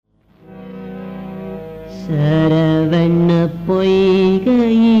சரவண்ண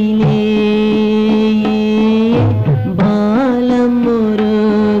பொய்கையிலே பாலம்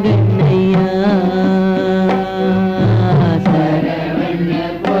முருகனையா சரவண்ண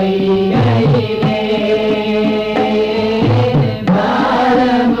பொய்கையிலே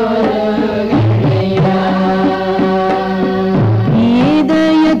பாலம் முருகனையா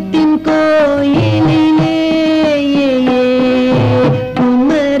இதயத்தின் கோயிலிலே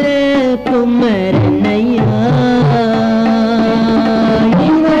குமர குமரனையா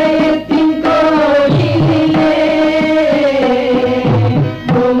இதயத்தின் கோயிலிலே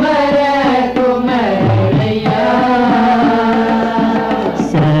குமர குமரனையா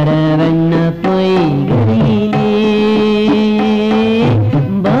சரவண்ண பொய்கையிலே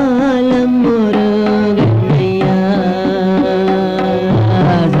பாலம் முருகனையா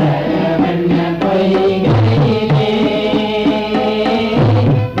சரவண்ண பொய்கையிலே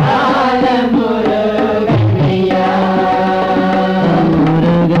பாலம் முருகனையா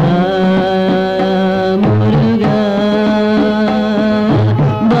முருகா முருகா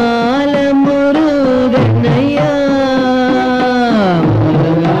பாலம் முருகனையா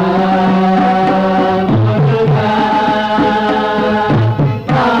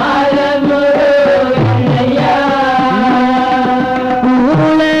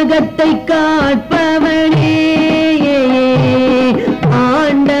உலகத்தை காட்பவனே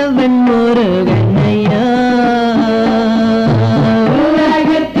ஆண்டவன் முருகனையா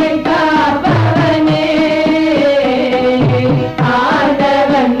உலகத்தை காப்பவனே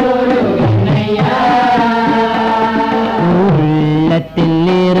ஆண்டவன் முருகனையா உள்ளத்தில்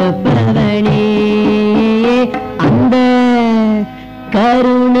இருப்பவனே அந்த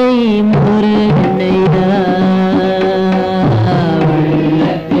கருணை முருகனையா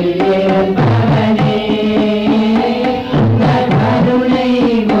உள்ளத்தில் இருப்பவனே அந்த கருணை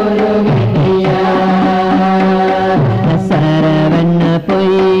முருகனையா சரவண்ண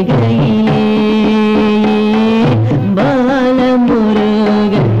பொய்கையிலே பால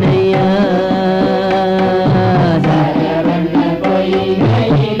முருகனையா சரவண்ண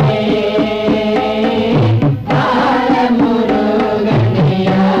பொய்கையிலே பாலம்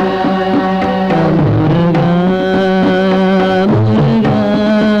முருகனையா முருகா முருகா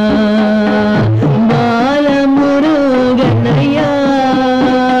பால முருகனையா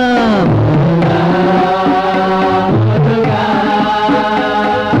முருகா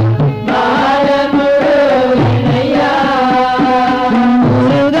பாலம் முருகனையா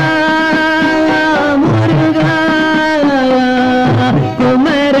முருகா முருகா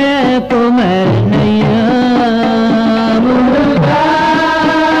குமர குமரனையா முருகா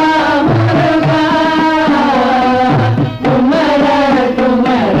முருகா குமர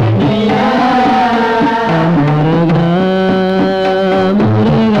குமரனையா முருகா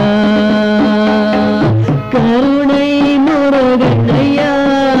முருகா கருணை முருகனையா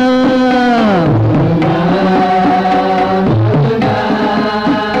முருகா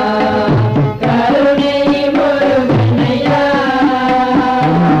கருணை முருகனையா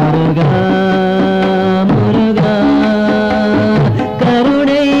முருகா முருகா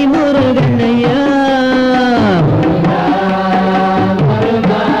கருணை முருகனையா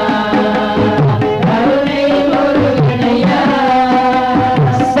முருகா கருணை முருகனையா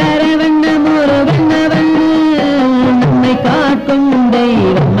சரவண்ண முருகனவன் நம்மை காக்கும்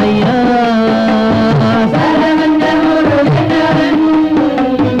தெய்வமையா சரவண்ண முருகனவன்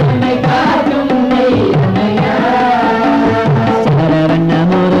நம்மை காக்கும் தெய்வமையா சரவண்ண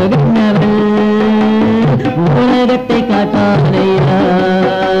முருகனவன் உலகத்தை காட்டானையா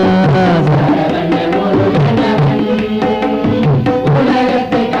சரவண்ண முருகனவன்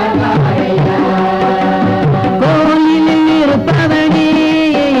உலகத்தை காப்பாரையா கோயிலில் இருப்பவனே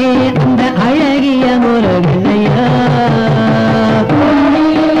அந்த அழகிய முருகனையா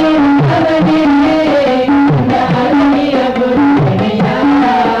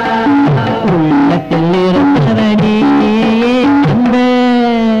உள்ளத்தில் இருப்பவனே அந்த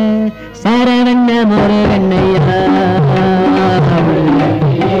சரவண்ண முருகனையா